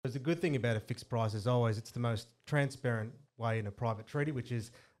good thing about a fixed price is always it's the most transparent way in a private treaty, which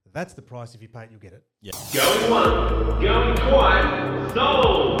is that's the price. If you pay it, you'll get it. Yeah. Going once, going twice,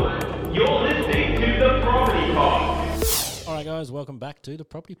 sold. You're listening to the Property Pod. All right, guys, welcome back to the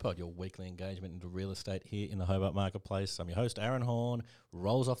Property Pod, your weekly engagement into real estate here in the Hobart marketplace. I'm your host, Aaron Horn.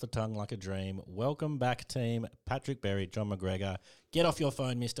 Rolls off the tongue like a dream. Welcome back, team. Patrick Berry, John McGregor. Get off your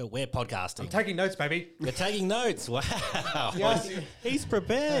phone, mister. We're podcasting. I'm taking notes, baby. You're taking notes. Wow. Yes. He's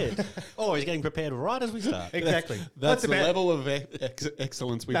prepared. Oh, he's getting prepared right as we start. Exactly. That's the level of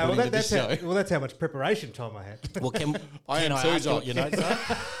excellence we put into this show. That's how much preparation time I had. Well, can I am I too, ask you John. what your notes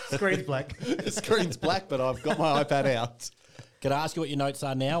are? Screen's black. The screen's black, but I've got my iPad out. Can I ask you what your notes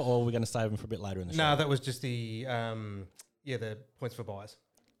are now, or are we going to save them for a bit later in the show? No, that was just the the points for buyers.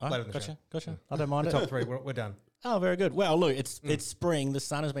 Oh, later in the show. Gotcha. I don't mind The it. top three, we're done. Oh, very good. Well, look, it's spring. The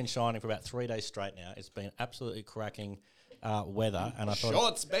sun has been shining for about 3 days straight now. It's been absolutely weather, and I thought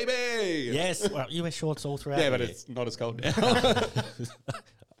Shorts, baby! yes. Well, you wear shorts all throughout. Yeah, the but year. it's not as cold now.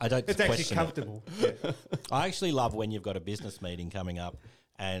 I don't. It's actually question it. comfortable. Yeah. I actually love when you've got a business meeting coming up,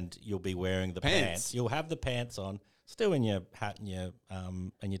 and you'll be wearing the pants. You'll have the pants on, still in your hat and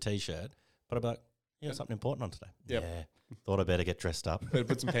your t-shirt, but I'm like, you got something important on today. Yep. Yeah. Thought I better get dressed up. Better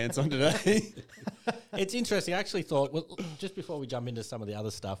put some pants on today. It's interesting. I actually thought, well, just before we jump into some of the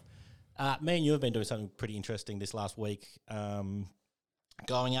other stuff, me and you have been doing something pretty interesting this last week,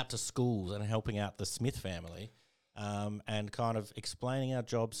 going out to schools and helping out the Smith family and kind of explaining our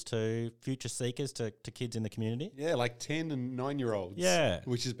jobs to future seekers, to kids in the community. Yeah, like 10 and 9-year-olds. Yeah.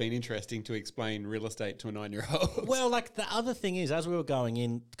 Which has been interesting to explain real estate to a 9-year-old. Well, like the other thing is, as we were going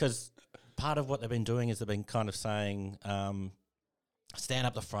in, because part of what they've been doing is they've been kind of saying, stand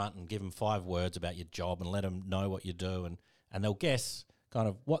up the front and give them 5 words about your job and let them know what you do, and they'll guess kind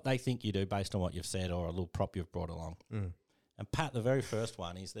of what they think you do based on what you've said or a little prop you've brought along. Mm. And Pat, the very first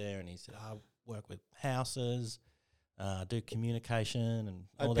one, he's there and he said, I work with houses, do communication and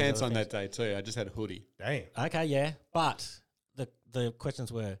I all had these pants other on things. that day too. I just had a hoodie. Damn. Okay, yeah. But the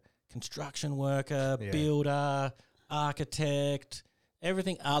questions were construction worker, Yeah. builder, architect,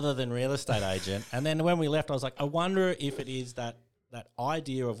 everything other than real estate agent. And then when we left, I was like, I wonder if it is that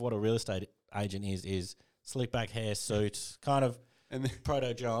idea of what a real estate agent is slick back hair, suit, kind of And then,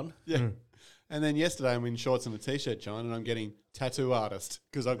 proto John. yeah. And then yesterday I'm in shorts and a t-shirt, John, and I'm getting tattoo artist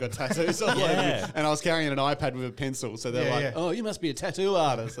because I've got tattoos all over me. Yeah. And I was carrying an iPad with a pencil. So they're Yeah, like, yeah. oh, you must be a tattoo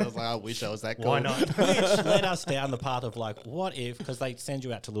artist. I was like, I wish I was that cool. Why not? Which led us down the path of like, what if, because they send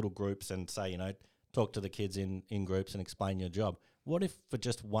you out to little groups and say, talk to the kids in groups and explain your job. What if for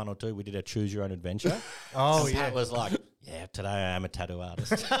just one or two we did a choose your own adventure? Oh, And yeah. Pat was like, yeah, today I am a tattoo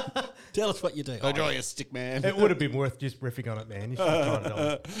artist. Tell us what you do. Go draw your stick, man. It would have been worth just riffing on it, man. You should have tried it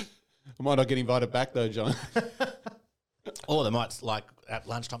on. I might not get invited back though, John. Or they might, like, at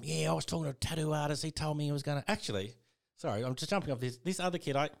lunchtime, I was talking to a tattoo artist. He told me he was going to... Actually, sorry, I'm just jumping off this. This other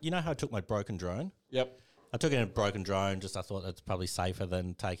kid, you know how I took my broken drone? Yep. I took it in a broken drone, I thought that's probably safer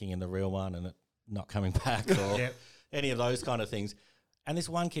than taking in the real one and it not coming back or Yep. any of those kind of things. And this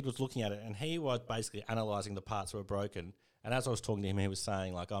one kid was looking at it and he was basically analysing the parts that were broken. And as I was talking to him, he was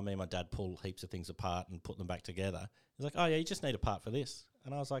saying, like, me and my dad pull heaps of things apart and put them back together. He's like, oh, yeah, you just need a part for this.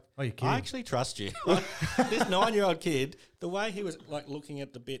 And I was like, Oh, you're kidding. I actually trust you. Like, this 9-year-old kid, the way he was, like, looking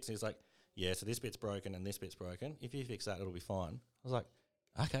at the bits, he's like, yeah, so this bit's broken and this bit's broken. If you fix that, it'll be fine. I was like,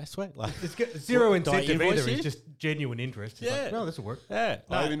 okay, sweet. Like, It's got zero Do I incentive invoice either. you? It's just genuine interest. It's Yeah. like, no, this will work. yeah.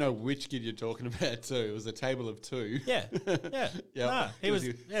 I don't No, even know which kid you're talking about too. It was a table of 2. yeah. Yeah. Yep. No, he was,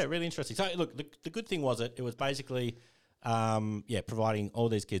 You- really interesting. So, look, the good thing was it was basically, providing all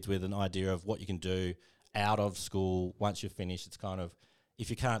these kids with an idea of what you can do out of school once you've finished. It's kind of, if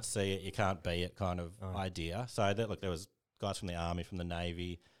you can't see it, you can't be it kind of idea. So, there was guys from the Army, from the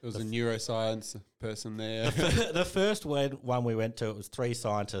Navy. There was a neuroscience person there. The first one we went to, it was 3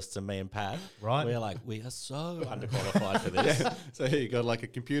 scientists and me and Pat. Right. We were like, we are so underqualified for this. So you got like a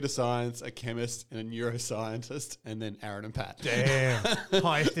computer science, a chemist, and a neuroscientist, and then Aaron and Pat. Damn.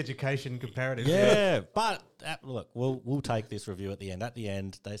 Highest education comparative. Yeah, but look, we'll take this review at the end. At the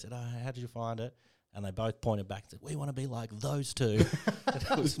end, they said, "Oh, how did you find it?" And they both pointed back and said, "We want to be like those two." And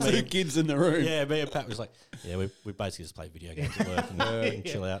it was Two kids in the room. Yeah, me and Pat was like, "Yeah, we basically just play video games at work and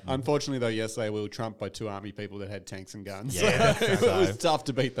chill out." And Unfortunately, though, yesterday we were trumped by 2 army people that had tanks and guns. Yeah, So it was tough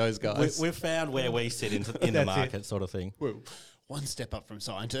to beat those guys. we've found where we sit in the That's market, it. sort of thing. We're one step up from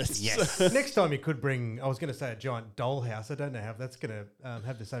scientists. Yes. Next time you could bring, I was going to say a giant dollhouse. I don't know how that's going to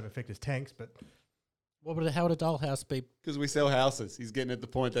have the same effect as tanks, but How would a dollhouse be? Because we sell houses. He's getting at the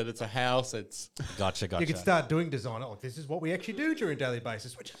point that it's a house. It's Gotcha. you could start doing design. Oh, this is what we actually do during daily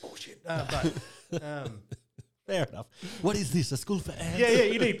basis, which is bullshit. Fair enough. What is this? A school for ants? Yeah,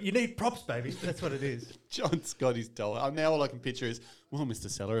 you need props, baby. That's what it is. John's got his doll. Now all I can picture is, well, Mr.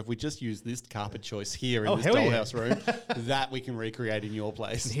 Seller, if we just use this carpet choice here in this hell yeah. dollhouse room, that we can recreate in your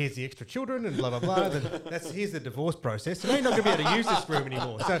place. And here's the extra children and blah, blah, blah. Here's the divorce process. So now you're not going to be able to use this room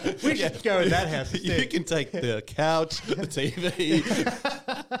anymore. So we should go in that house instead. You can take the couch, the TV.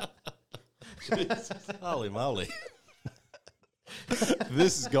 Holy moly.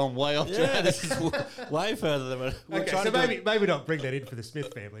 This has gone way off Yeah, track. this is way further than we're Okay, trying so to do. maybe not bring that in for the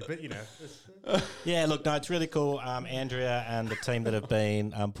Smith family, but Yeah, look, no, it's really cool. Andrea and the team that have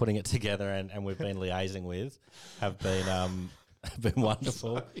been putting it together and we've been liaising with have been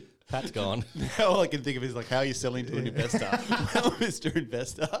wonderful. Pat's gone. Now all I can think of is like, how are you selling to an investor? Well, Mr.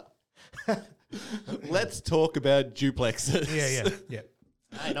 Investor, let's talk about duplexes. yeah.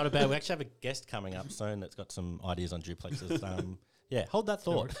 Hey, not a bad. We actually have a guest coming up soon that's got some ideas on duplexes. Yeah, hold that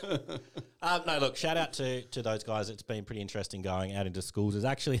thought. No, look, shout out to those guys. It's been pretty interesting going out into schools. It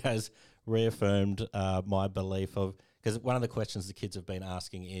actually has reaffirmed my belief of, because one of the questions the kids have been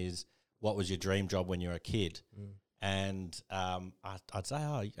asking is, what was your dream job when you were a kid? And I'd say,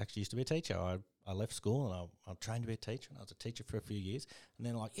 I actually used to be a teacher. I left school and I trained to be a teacher, and I was a teacher for a few years. And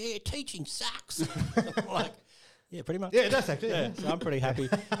then like, yeah, teaching sucks. Like, yeah, pretty much. Yeah, that's actually. Yeah, so I'm pretty happy.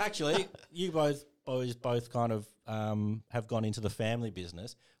 Actually, you boys kind of have gone into the family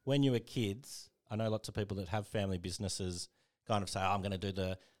business. When you were kids, I know lots of people that have family businesses kind of say, I'm going to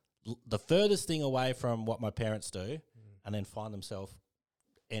do the furthest thing away from what my parents do, and then find themselves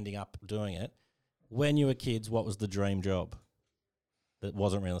ending up doing it. When you were kids, what was the dream job that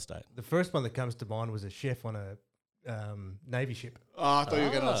wasn't real estate? The first one that comes to mind was a chef on a Navy ship. Oh, I thought you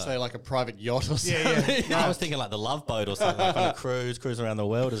were going to say like a private yacht or something. Yeah. No, I was thinking like the Love Boat or something, like on a cruise around the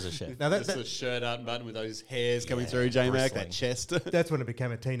world as a chef. Now Just a shirt unbuttoned with those hairs coming through, J-Mac, bristling. that chest. that's when I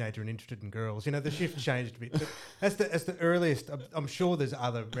became a teenager and interested in girls. You know, the shift changed a bit. But that's the earliest. I'm sure there's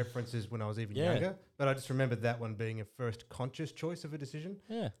other references when I was even younger, but I just remember that one being a first conscious choice of a decision.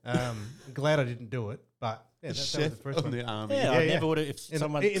 Yeah. Glad I didn't do it, but that was the Chef first of one. the army. Yeah, I never would have. If In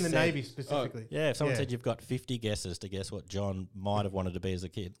someone the said- Navy specifically. if someone said you've got 50 guesses to guess what John might have wanted to be as a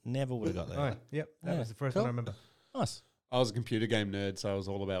kid, never would have got there. Oh, yep, that Yeah, was the first cool. one I remember. Nice. I was a computer game nerd, so I was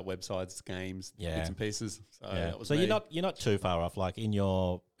all about websites, games, Yeah. bits and pieces. So Yeah. that was So me. you're not too far off. Like in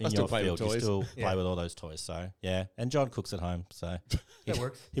your still play with field, you toys. still Yeah. play with all those toys. So yeah, and John cooks at home, so That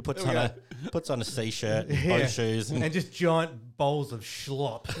works. he puts There on we puts on a c-shirt, and Yeah. bow shoes, and And just giant bowls of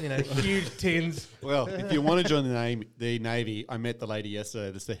schlop, huge tins. Well, if you want to join the Navy, I met the lady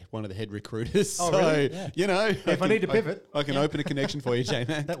yesterday. That's one of the head recruiters. Oh, so, really? Yeah. If I need to pivot. I can open a connection for you,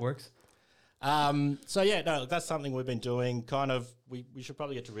 J-Man. That works. So yeah, no, that's something we've been doing. Kind of, we should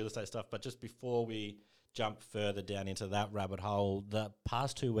probably get to real estate stuff, but just before we jump further down into that rabbit hole, the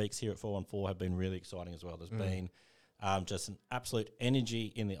past 2 weeks here at 414 have been really exciting as well. There's been just an absolute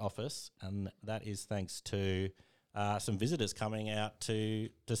energy in the office, and that is thanks to some visitors coming out to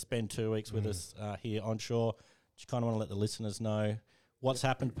spend 2 weeks with us here onshore. Just kind of want to let the listeners know what's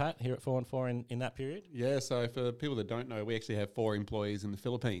happened, Pat, here at 414 in that period. Yeah, so for people that don't know, we actually have 4 employees in the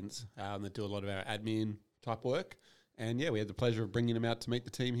Philippines that do a lot of our admin type work. And yeah, we had the pleasure of bringing them out to meet the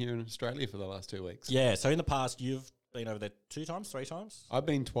team here in Australia for the last 2 weeks. Yeah, so in the past, you've been over there 2 times, 3 times? I've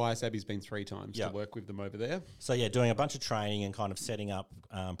been twice, Abby's been 3 times Yeah. to work with them over there. So yeah, doing a bunch of training and kind of setting up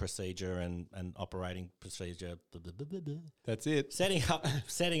procedure and operating procedure, That's it.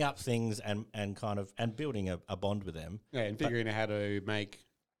 setting up things and kind of and building a bond with them. Yeah, and figuring out how to make,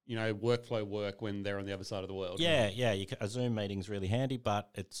 workflow work when they're on the other side of the world. Yeah. A Zoom meeting's really handy, but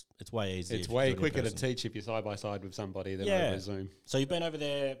it's way easier. It's if you way do it in quicker to person. teach if you're side by side with somebody than Yeah. over Zoom. So you've been over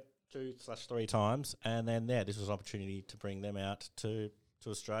there 2/3 times, and then this was an opportunity to bring them out to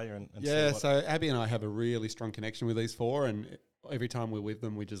Australia and Yeah, see what, so Abby and I have a really strong connection with these 4, and every time we're with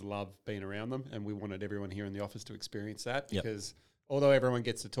them, we just love being around them, and we wanted everyone here in the office to experience that Yep. because although everyone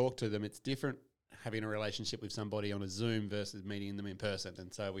gets to talk to them, it's different having a relationship with somebody on a Zoom versus meeting them in person,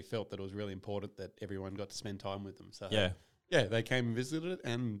 and so we felt that it was really important that everyone got to spend time with them. So yeah. they came and visited,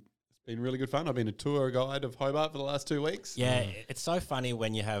 and it's been really good fun. I've been a tour guide of Hobart for the last 2 weeks. Yeah, it's so funny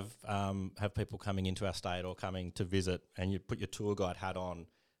when you have people coming into our state or coming to visit, and you put your tour guide hat on,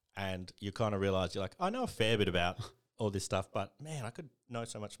 and you kind of realise you're like, I know a fair bit about all this stuff, but man, I could know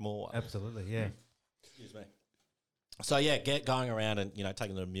so much more. Absolutely, yeah. Excuse me. So yeah, get going around and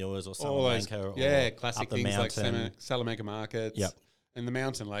taking the Muirs or All those, Salamanca or classic up the things like mountain. Salamanca markets. Yep. And the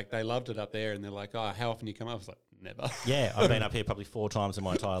mountain, like they loved it up there, and they're like, "Oh, how often do you come up?" I was like, never. Yeah, I've been up here probably 4 times in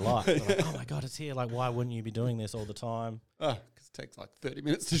my entire life. I'm like, oh my God, it's here. Like, why wouldn't you be doing this all the time? Oh, 'cause it takes like 30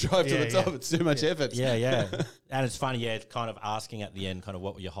 minutes to drive to the top. It's too much effort. Yeah. And it's funny, kind of asking at the end kind of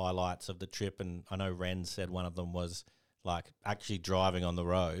what were your highlights of the trip. And I know Ren said one of them was like actually driving on the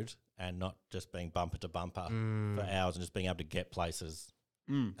road and not just being bumper to bumper for hours and just being able to get places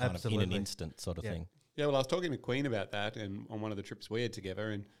kind of in an instant sort of thing. Yeah, well, I was talking to Queen about that and on one of the trips we had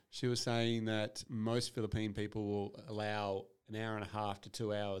together, and she was saying that most Philippine people will allow an hour and a half to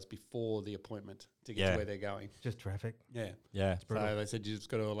 2 hours before the appointment to get to where they're going. Just traffic. Yeah. So they said you just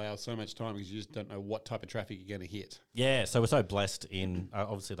got to allow so much time because you just don't know what type of traffic you're going to hit. Yeah, so we're so blessed in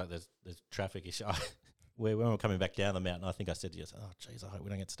obviously like there's traffic issue. When we were coming back down the mountain, I think I said to you, oh, geez, I hope we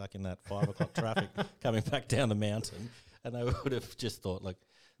don't get stuck in that 5 o'clock traffic coming back down the mountain. And they would have just thought, like,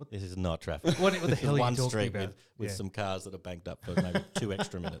 this is not traffic. What the hell are you one talking street about? with some cars that are banked up for maybe 2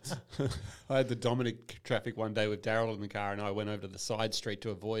 extra minutes. I had the Dominic traffic one day with Daryl in the car, and I went over to the side street to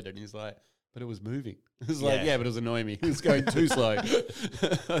avoid it. And he's like, but it was moving. It was like, but it was annoying me. It was going too slow.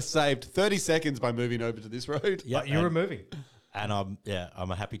 I saved 30 seconds by moving over to this road. Yeah, you were moving. And I'm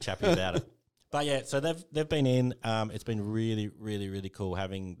a happy chappy about it. But yeah, so they've been in. It's been really, really, really cool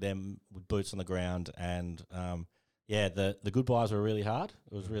having them with boots on the ground, and the goodbyes were really hard.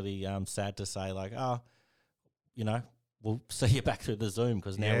 It was really sad to say, like, we'll see you back through the Zoom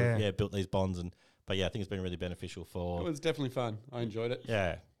because now we've built these bonds, but I think it's been really beneficial for. It was definitely fun. I enjoyed it.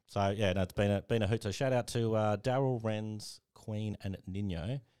 Yeah. So it's been a hoot. So shout out to Daryl, Renz, Queen, and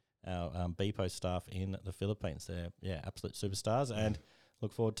Nino, our BPO staff in the Philippines. They're absolute superstars, and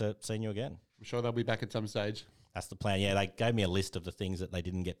look forward to seeing you again. I'm sure they'll be back at some stage. That's the plan. Yeah, they gave me a list of the things that they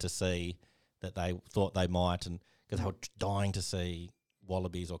didn't get to see that they thought they might, and because they were dying to see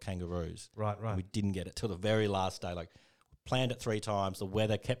wallabies or kangaroos. Right. And we didn't get it till the very last day. Like, planned it 3 times. The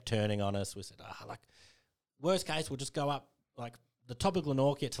weather kept turning on us. We said, worst case, we'll just go up like the top of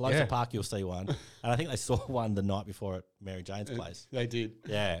Glenorchy at Telosa Park. You'll see one. And I think they saw one the night before at Mary Jane's place. They did.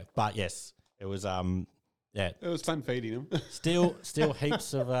 Yeah, but yes, it was. It was fun feeding them. Still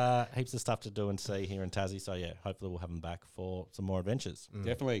heaps of stuff to do and see here in Tassie. So hopefully we'll have them back for some more adventures.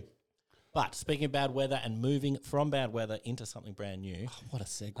 Definitely. But speaking of bad weather and moving from bad weather into something brand new. Oh, what a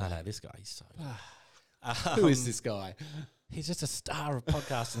segue. I know, this guy, he's so who is this guy? He's just a star of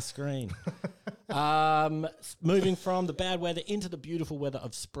podcast and screen. Moving from the bad weather into the beautiful weather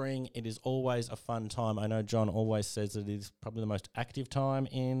of spring, it is always a fun time. I know John always says that it is probably the most active time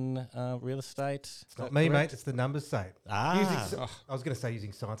in real estate. It's not me, mate. It's the numbers say. Ah. I was going to say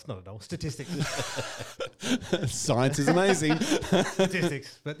using science, not at all. Statistics. Science is amazing.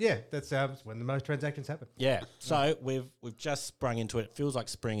 Statistics. But that's when the most transactions happen. Yeah. So we've just sprung into it. It feels like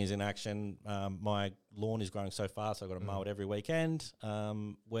spring is in action. My lawn is growing so fast, so I've got to mow it every weekend.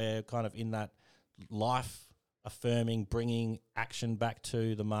 We're kind of in that life affirming, bringing action back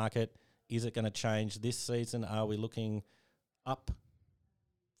to the market. Is it going to change this season? Are we looking up,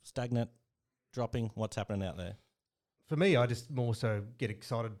 stagnant, dropping? What's happening out there? For me, I just more so get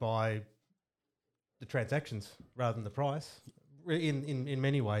excited by the transactions rather than the price. In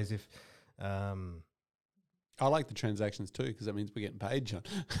many ways, if I like the transactions too because that means we're getting paid, John.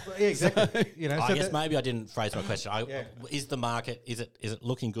 Yeah, exactly. I guess maybe I didn't phrase my question. Is the market is it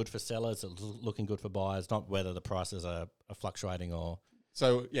looking good for sellers? Is it looking good for buyers? Not whether the prices are fluctuating or.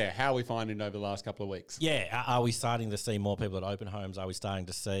 So how are we finding over the last couple of weeks? Yeah, are we starting to see more people at open homes? Are we starting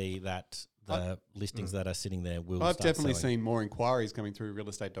to see that the listings that are sitting there will? I've start definitely selling? seen more inquiries coming through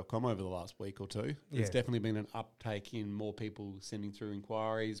realestate.com over the last week or two. There's definitely been an uptake in more people sending through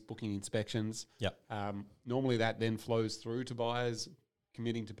inquiries, booking inspections. Yep. Normally that then flows through to buyers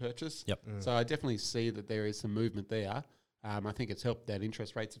committing to purchase. Yep. So I definitely see that there is some movement there. I think it's helped that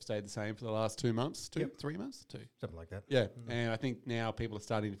interest rates have stayed the same for the last 2 months, 3 months, something like that. Yeah, and I think now people are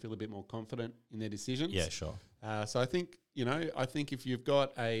starting to feel a bit more confident in their decisions. Yeah, sure. So I think if you've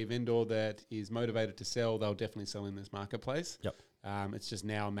got a vendor that is motivated to sell, they'll definitely sell in this marketplace. Yep. It's just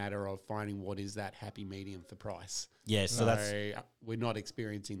now a matter of finding what is that happy medium for price. Yeah, so that's we're not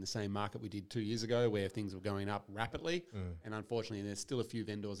experiencing the same market we did 2 years ago where things were going up rapidly. And unfortunately, there's still a few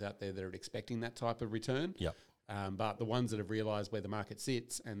vendors out there that are expecting that type of return. Yep. But the ones that have realised where the market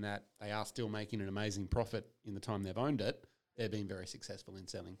sits and that they are still making an amazing profit in the time they've owned it, they've been very successful in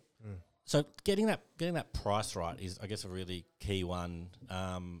selling. So getting that price right is, I guess, a really key one.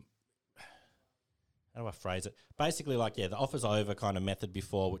 How do I phrase it? Basically, the offers over kind of method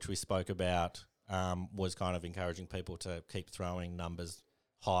before, which we spoke about, was kind of encouraging people to keep throwing numbers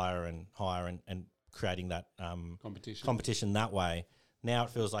higher and higher and creating that competition that way. Now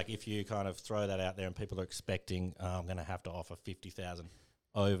it feels like if you kind of throw that out there and people are expecting, I'm going to have to offer 50,000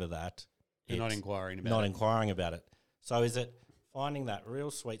 over that, You're not it's inquiring about not it. inquiring about it. So is it finding that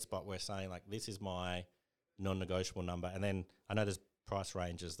real sweet spot where saying like, this is my non-negotiable number, and then I know there's price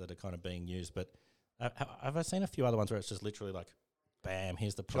ranges that are kind of being used, but have I seen a few other ones where it's just literally like, bam,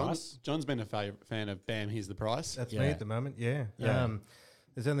 here's the price? John's been a fan of bam, here's the price. That's me at the moment. Yeah. Yeah.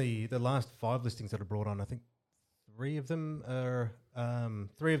 There's only the last 5 listings that are brought on. I think 3 of them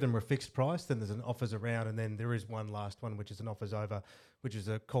were fixed price. Then there's an offers around, and then there is one last one which is an offers over, which is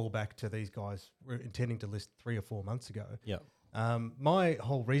a callback to these guys were intending to list 3 or 4 months ago. Yeah. My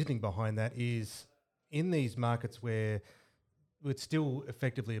whole reasoning behind that is in these markets where it's still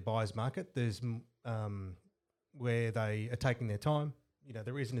effectively a buyer's market, there's where they are taking their time.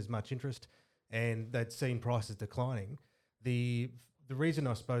 There isn't as much interest, and they'd seen prices declining. The reason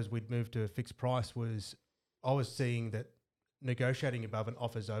I suppose we'd moved to a fixed price was I was seeing that negotiating above and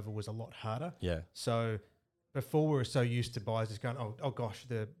offers over was a lot harder. Yeah. So before we were so used to buyers just going, oh gosh,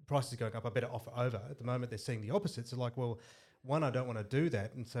 the price is going up, I better offer over. At the moment, they're seeing the opposites. They're like, well, one, I don't want to do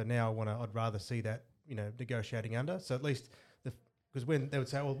that, and so now I'd rather see that negotiating under. So at least because when they would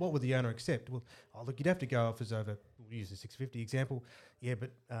say, well, what would the owner accept? Well, look, you'd have to go offers over. We'll use the 650 example. Yeah,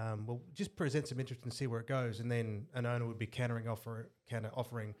 but we'll just present some interest and see where it goes, and then an owner would be counter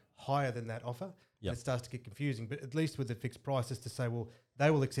offering higher than that offer. Yep. It starts to get confusing. But at least with the fixed price, is to say, well,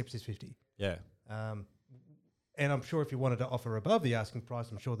 they will accept 650. Yeah. And I'm sure if you wanted to offer above the asking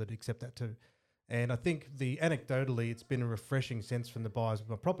price, I'm sure they'd accept that too. And I think anecdotally, it's been a refreshing sense from the buyers of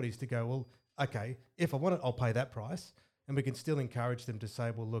my properties to go, well, okay, if I want it, I'll pay that price. And we can still encourage them to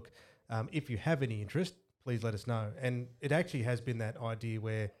say, well, look, if you have any interest, please let us know. And it actually has been that idea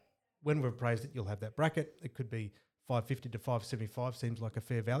where when we've appraised it, you'll have that bracket. It could be 550 to 575 seems like a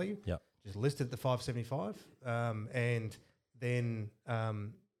fair value. Yeah. Just list it at the 575 and then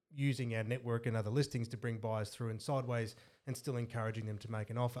using our network and other listings to bring buyers through and sideways and still encouraging them to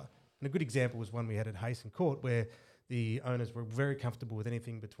make an offer. And a good example was one we had at Hasten Court where the owners were very comfortable with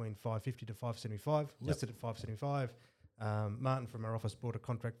anything between 550 to 575, listed at 575. Martin from our office bought a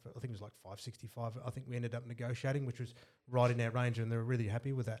contract for, I think it was like 565. I think we ended up negotiating, which was right in our range, and they were really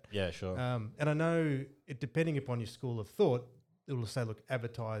happy with that. Yeah, sure. And I know, depending upon your school of thought, it will say, look,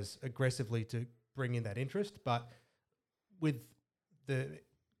 advertise aggressively to bring in that interest. But with the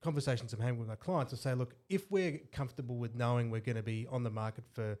conversations I'm having with my clients, I say, look, if we're comfortable with knowing we're going to be on the market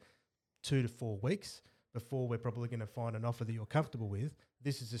for 2 to 4 weeks before we're probably going to find an offer that you're comfortable with,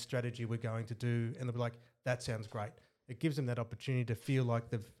 this is a strategy we're going to do. And they'll be like, that sounds great. It gives them that opportunity to feel like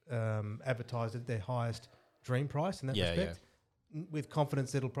they've advertised at their highest dream price in that respect, with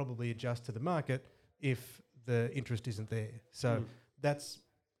confidence that it'll probably adjust to the market if the interest isn't there. So that's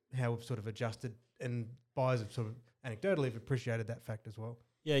how we've sort of adjusted, and buyers have sort of anecdotally have appreciated that fact as well.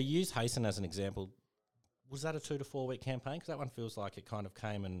 Yeah, use Hasten as an example. Was that a 2 to 4 week campaign? Because that one feels like it kind of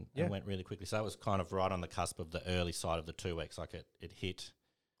came and went really quickly. So that was kind of right on the cusp of the early side of the 2 weeks. Like it hit,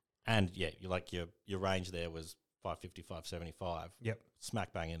 and your range there was 550, 575. Yep.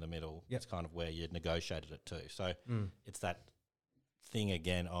 Smack bang in the middle. Yep. It's kind of where you negotiated it to. So it's that thing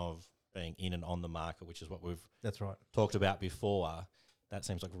again of being in and on the market, which is what we've That's right. talked about before. That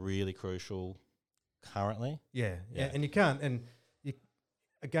seems like really crucial currently. Yeah. And you can't, and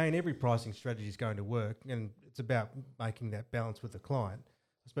again, every pricing strategy is going to work, and it's about making that balance with the client.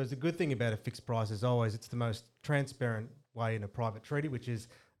 I suppose the good thing about a fixed price is always it's the most transparent way in a private treaty, which is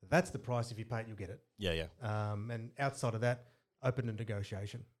that's the price. If you pay it, you'll get it. Yeah. And outside of that, open to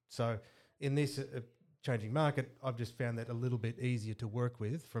negotiation. So in this changing market, I've just found that a little bit easier to work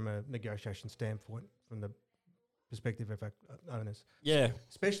with from a negotiation standpoint, from the perspective of our owners. Yeah.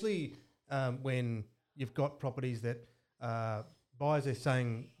 Especially when you've got properties that buyers are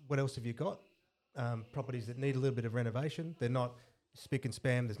saying, what else have you got? Properties that need a little bit of renovation. They're not spick and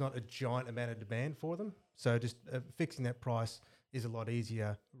spam. There's not a giant amount of demand for them. So just fixing that price is a lot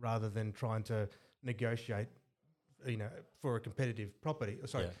easier rather than trying to negotiate, for a competitive property.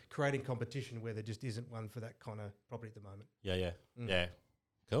 Creating competition where there just isn't one for that kind of property at the moment. Yeah.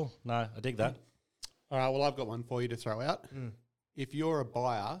 Cool. No, I dig that. All right, well, I've got one for you to throw out. If you're a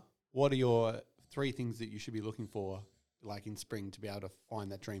buyer, what are your 3 things that you should be looking for, like in spring, to be able to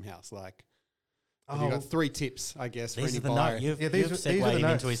find that dream house? Like, have you got 3 tips, I guess, for These any are the buyer? notes. You've these are segued the him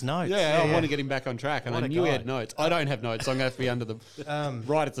notes. into his notes. I want to get him back on track, and What I a knew he guy. had notes. I don't have notes, so I'm going to have to be under the...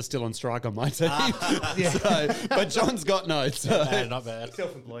 Writers are still on strike on my team. But John's got notes. Not bad.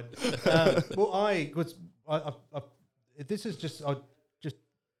 Self-employed. This is just, I just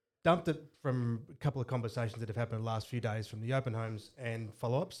dumped it from a couple of conversations that have happened in the last few days from the open homes and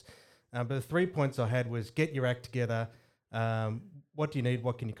follow-ups. But the 3 points I had was get your act together. What do you need?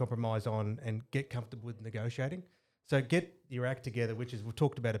 What can you compromise on? And get comfortable with negotiating. So get your act together, which is we've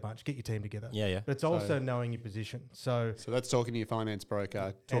talked about a bunch. Get your team together. Yeah. But it's also knowing your position. So that's talking to your finance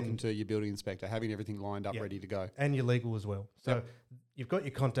broker, talking to your building inspector, having everything lined up, ready to go. And your legal as well. So you've got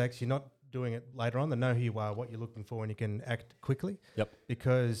your contacts. You're not doing it later on. They know who you are, what you're looking for, and you can act quickly. Yep.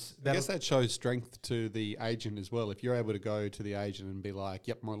 Because I guess that shows strength to the agent as well. If you're able to go to the agent and be like,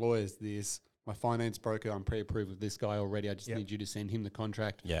 yep, my lawyer's this, my finance broker, I'm pre-approved with this guy already. I just need you to send him the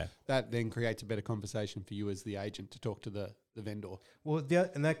contract. Yeah. That then creates a better conversation for you as the agent to talk to the vendor. Well,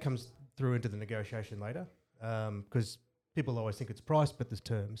 and that comes through into the negotiation later, because people always think it's price, but there's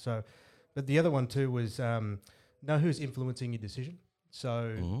terms. So, but the other one too was know who's influencing your decision.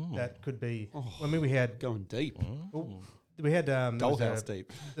 So that could be. I mean, we had going deep. We had Dollhouse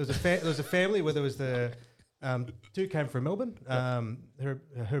deep. There was a family where there was the two came from Melbourne.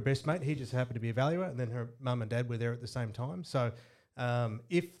 Her best mate, he just happened to be a valuer, and then her mum and dad were there at the same time. So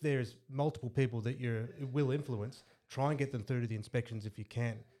if there's multiple people that you will influence, try and get them through to the inspections if you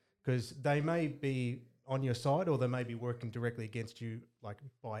can, because they may be on your side or they may be working directly against you, like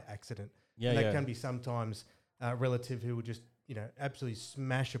by accident. Yeah, and that can be sometimes a relative who will just absolutely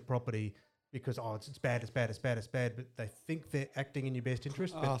smash a property because it's bad, but they think they're acting in your best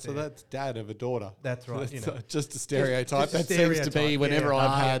interest. So that's dad of a daughter. That's right. That's just a stereotype. Just a that seems to be stereotype, whenever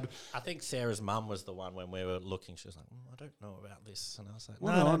I've had. I think Sarah's mum was the one when we were looking. She was like, I don't know about this. And I was like,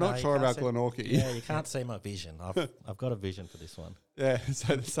 I'm not you sure can't about see- Glenorchy. Yeah, you can't see my vision. I've got a vision for this one. Yeah,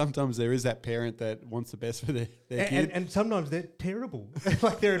 so sometimes there is that parent that wants the best for their kid. And sometimes they're terrible.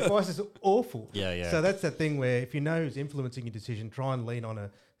 Like their advice is awful. Yeah. So that's that thing where if you know who's influencing your decision, try and lean on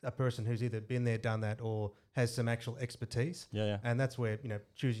a person who's either been there, done that, or has some actual expertise. Yeah. And that's where,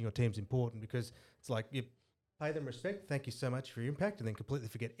 choosing your team's important, because it's like you pay them respect, thank you so much for your impact, and then completely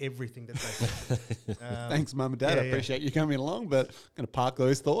forget everything that they said. Thanks, Mum and Dad. I appreciate you coming along, but I'm going to park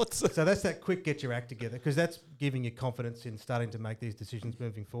those thoughts. So that's that quick get your act together, because that's giving you confidence in starting to make these decisions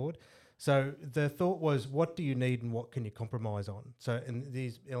moving forward. So the thought was, what do you need and what can you compromise on? So in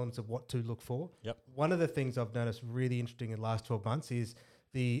these elements of what to look for. Yep. One of the things I've noticed really interesting in the last 12 months is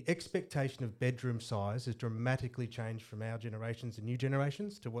the expectation of bedroom size has dramatically changed from our generations and new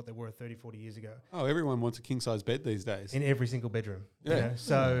generations to what they were 30, 40 years ago Oh, everyone wants a king-size bed these days. in every single bedroom. Yeah.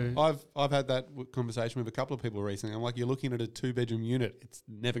 So I've had that conversation with a couple of people recently. I'm like, you're looking at a 2-bedroom unit. It's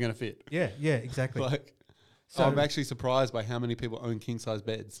never going to fit. yeah, exactly. So I'm actually surprised by how many people own king-size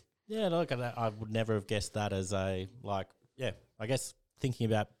beds. Yeah, look at that. I would never have guessed that as I guess thinking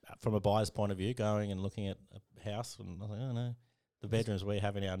about from a buyer's point of view, going and looking at a house, and I was like, oh no, the bedrooms we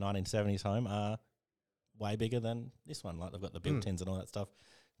have in our 1970s home are way bigger than this one. Like they've got the built-ins and all that stuff,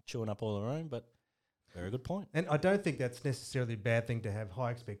 chewing up all their own, but very good point. And I don't think that's necessarily a bad thing to have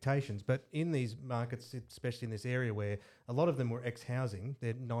high expectations, but in these markets, especially in this area where a lot of them were ex-housing,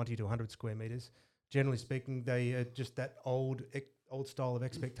 they're 90 to 100 square metres. Generally speaking, they are just that old style of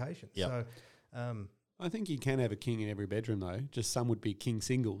expectation. Yep. So I think you can have a king in every bedroom, though. Just some would be king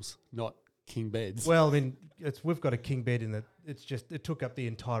singles, not king beds. well, I mean, we've got a king bed in that. It took up the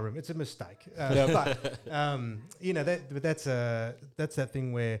entire room. It's a mistake. But that's that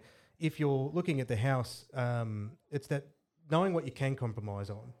thing where if you're looking at the house, it's that knowing what you can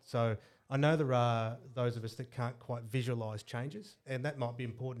compromise on. So I know there are those of us that can't quite visualise changes, and that might be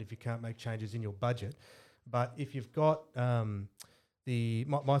important if you can't make changes in your budget. But if you've got my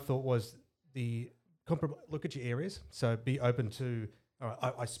thought was look at your areas. So be open to. All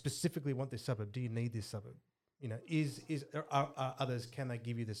right, I specifically want this suburb. Do you need this suburb? Are others, can they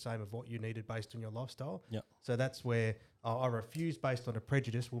give you the same of what you needed based on your lifestyle? Yep. So that's where I refuse based on a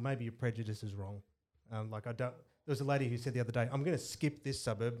prejudice. Well, maybe your prejudice is wrong. There was a lady who said the other day, I'm going to skip this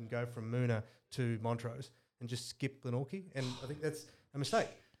suburb and go from Moona to Montrose and just skip Glenorchy. And I think that's a mistake.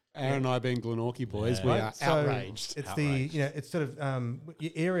 Aaron and I being Glenorchy boys, Yeah. we Right? are So outraged. It's Outraged. it's sort of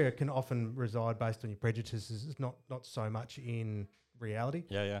your area can often reside based on your prejudices. It's not so much in reality.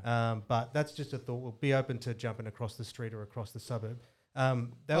 Yeah. But that's just a thought. We'll be open to jumping across the street or across the suburb. I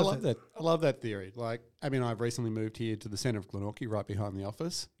love that theory. I've recently moved here to the centre of Glenorchy, right behind the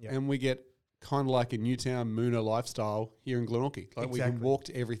office, Yep. and we get kind of like a Newtown Moona lifestyle here in Glenorchy. We can Exactly. walk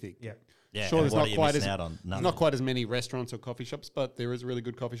to everything. Yeah. Yeah. Sure, and there's what not are you quite missing as out on? Nothing. not quite as many restaurants or coffee shops, but there is a really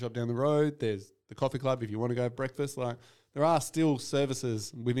good coffee shop down the road. There's the coffee club if you want to go have breakfast. There are still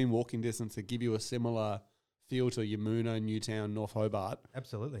services within walking distance that give you a similar feel to your Moona, Newtown, North Hobart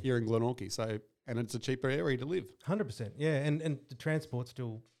Absolutely. here in Glenorchy. So, and it's a cheaper area to live. 100%. Yeah. And the transport's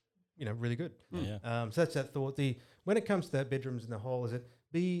still, really good. Yeah. So that's that thought. When it comes to that bedrooms in the whole, is it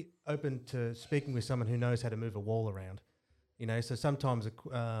be open to speaking with someone who knows how to move a wall around? So sometimes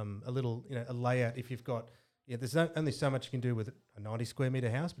a little, a layout, if you've got, there's only so much you can do with a 90 square metre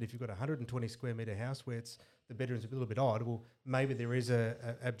house, but if you've got a 120 square metre house where the bedroom's a little bit odd, well, maybe there is a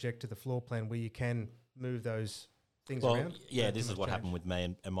object to the floor plan where you can move those things around. Yeah, this is what happened with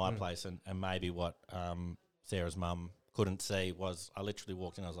me and my place, and maybe what Sarah's mum couldn't see was I literally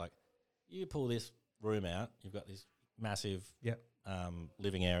walked in, I was like, you pull this room out, you've got this massive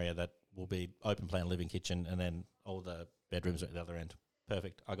living area that will be open plan living kitchen, and then all the bedrooms at the other end.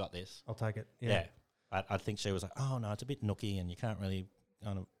 Perfect, I got this. I'll take it. Yeah. I think she was like, oh, no, it's a bit nooky and you can't really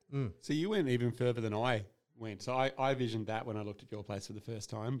kind of... So you went even further than I went. So I visioned that when I looked at your place for the first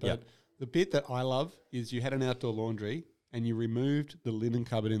time. But the bit that I love is you had an outdoor laundry and you removed the linen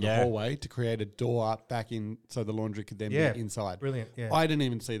cupboard in the hallway to create a door back in so the laundry could then be inside. Brilliant, yeah. I didn't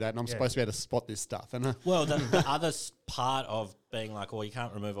even see that, and I'm supposed to be able to spot this stuff. And well, the other part of being like, you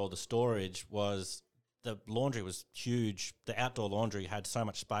can't remove all the storage was... The laundry was huge. The outdoor laundry had so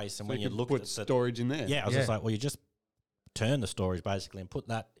much space, and so when you looked put at storage in there, I was just like, well, you just turn the storage basically and put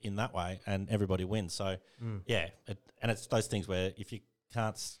that in that way, and everybody wins. So and it's those things where if you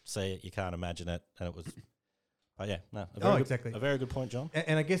can't see it, you can't imagine it, and it was. But exactly. A very good point, John.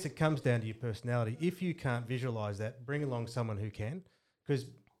 And I guess it comes down to your personality. If you can't visualize that, bring along someone who can, because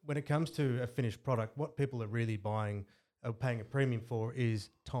when it comes to a finished product, what people are really buying. Paying a premium for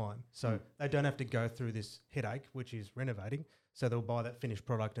is time. So they don't have to go through this headache, which is renovating. So they'll buy that finished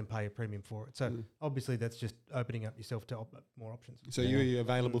product and pay a premium for it. So obviously that's just opening up yourself to more options. So you're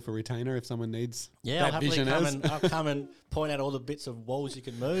available for retainer if someone needs I'll that vision I'll come and point out all the bits of walls you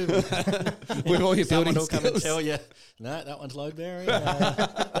can move. With all your building skills. Come and tell you, no, that one's load bearing.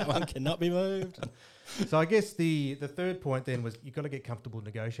 That one cannot be moved. So I guess the third point then was you've got to get comfortable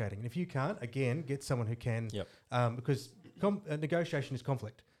negotiating. And if you can't, again, get someone who can, because negotiation is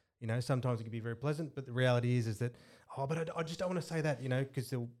conflict. You know, sometimes it can be very pleasant, but the reality is that, but I just don't want to say that, you know, because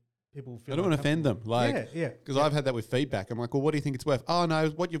people feel I don't want to offend them. Like, because I've had that with feedback. I'm like, well, what do you think it's worth? Oh, no,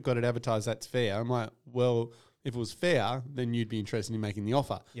 what you've got it advertised, that's fair. I'm like, well, if it was fair, then you'd be interested in making the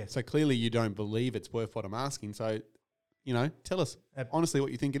offer. Yes. So clearly you don't believe it's worth what I'm asking. So, you know, tell us honestly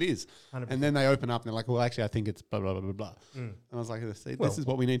what you think it is. 100%. And then they open up and they're like, well, actually, I think it's blah, blah, blah, blah, blah. And I was like, see, this is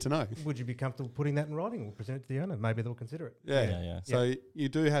what we need to know. Would you be comfortable putting that in writing or present it to the owner? Maybe they'll consider it. Yeah. So you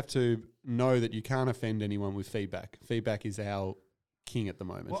do have to know that you can't offend anyone with feedback. Feedback is our king at the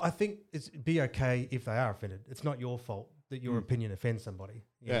moment. Well, I think it'd be okay if they are offended. It's not your fault that your opinion offends somebody.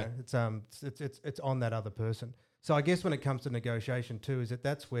 You know? It's on that other person. So I guess when it comes to negotiation too, is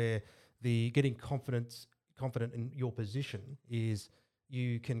that's where the getting confident in your position is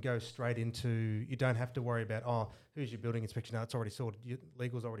you can go straight into, you don't have to worry about, who's your building inspection? No, it's already sorted. Your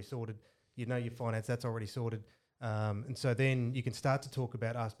legal's already sorted. You know your finance, that's already sorted. And so then you can start to talk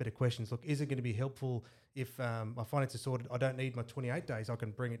about, ask better questions. Look, is it going to be helpful if my finance is sorted? I don't need my 28 days. I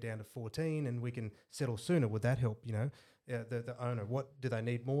can bring it down to 14 and we can settle sooner. Would that help, you know, the owner? What do they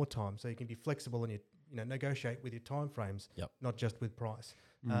need more time? So you can be flexible and negotiate with your timeframes, not just with price.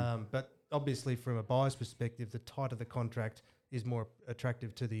 But obviously from a buyer's perspective, the tighter the contract is more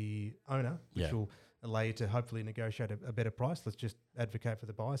attractive to the owner, which will allow you to hopefully negotiate a better price. Let's just advocate for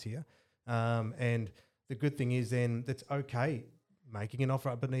the buyers here. And the good thing is then that's okay making an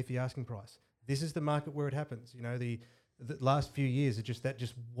offer beneath the asking price. This is the market where it happens. You know, the last few years, that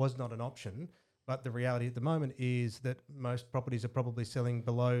just was not an option. But the reality at the moment is that most properties are probably selling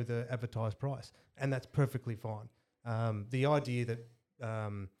below the advertised price, and that's perfectly fine. The idea that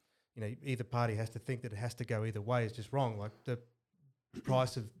either party has to think that it has to go either way is just wrong. Like the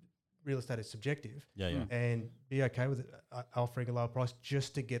price of real estate is subjective, and be okay with it offering a lower price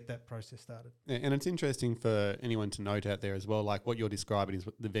just to get that process started. Yeah, and it's interesting for anyone to note out there as well, like what you're describing is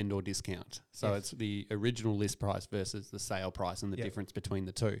the vendor discount. So it's the original list price versus the sale price and the difference between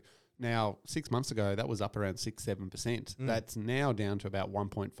the two. Now, 6 months ago, that was up around 6-7%. That's now down to about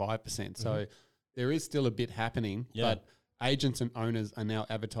 1.5%. So there is still a bit happening, but agents and owners are now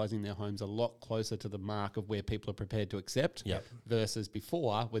advertising their homes a lot closer to the mark of where people are prepared to accept versus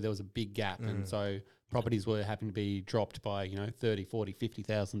before where there was a big gap. And so properties were having to be dropped by, $30,000, $40,000,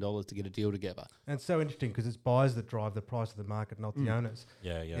 $50,000 to get a deal together. And it's so interesting because it's buyers that drive the price of the market, not the owners.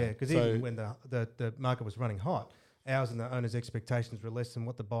 Yeah, because even when the market was running hot, ours and the owners' expectations were less than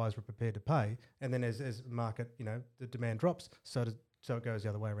what the buyers were prepared to pay. And then as market, the demand drops, so it goes the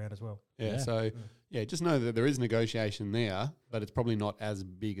other way around as well. Just know that there is negotiation there, but it's probably not as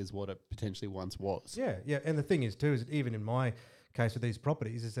big as what it potentially once was. Yeah. And the thing is too, is that even in my case with these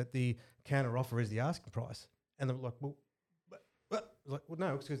properties, is that the counter offer is the asking price. And they're like, well,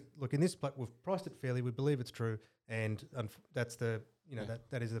 no, because look, in this, we've priced it fairly, we believe it's true, and that's the,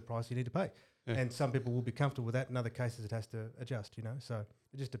 that is the price you need to pay. And some people will be comfortable with that. In other cases, it has to adjust, so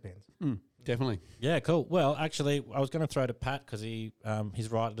it just depends. Definitely. Yeah, cool. Well, actually, I was going to throw to Pat because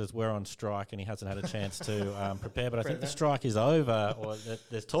his writers were on strike and he hasn't had a chance to prepare. But I think the strike is over, or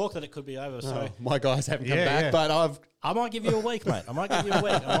there's talk that it could be over. So My guys haven't come back, but I might give you a week, mate. I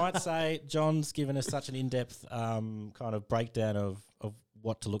might say John's given us such an in-depth kind of breakdown of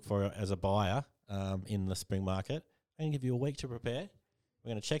what to look for as a buyer in the spring market. I'm going to give you a week to prepare.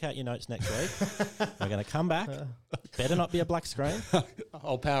 We're going to check out your notes next week. We're going to come back. Better not be a black screen.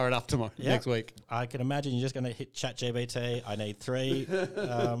 I'll power it up tomorrow next week. I can imagine you're just going to hit ChatGPT. I need 3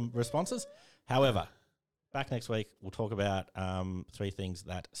 responses. However, back next week, we'll talk about 3 things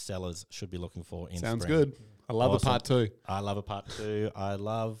that sellers should be looking for in Sounds spring. good. I love a part 2. I love a part 2. I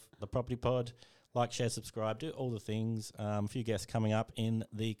love the Property Pod. Like, share, subscribe, do all the things. A few guests coming up in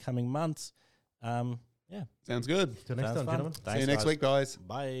the coming months. Yeah. Sounds good. Till next time, gentlemen. Thanks, See you next week, guys.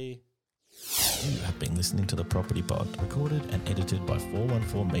 Bye. You have been listening to the Property Pod, recorded and edited by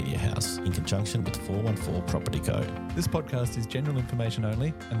 414 Media House in conjunction with 414 Property Code. This podcast is general information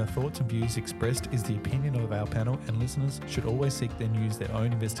only, and the thoughts and views expressed is the opinion of our panel, and listeners should always seek then use their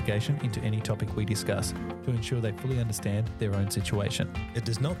own investigation into any topic we discuss to ensure they fully understand their own situation. It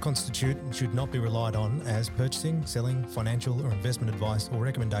does not constitute and should not be relied on as purchasing, selling, financial or investment advice or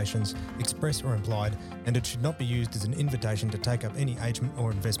recommendations, express or implied, and it should not be used as an invitation to take up any agent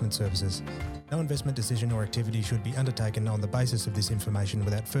or investment services. No investment decision or activity should be undertaken on the basis of this information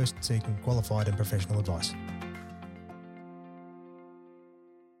without first seeking qualified and professional advice.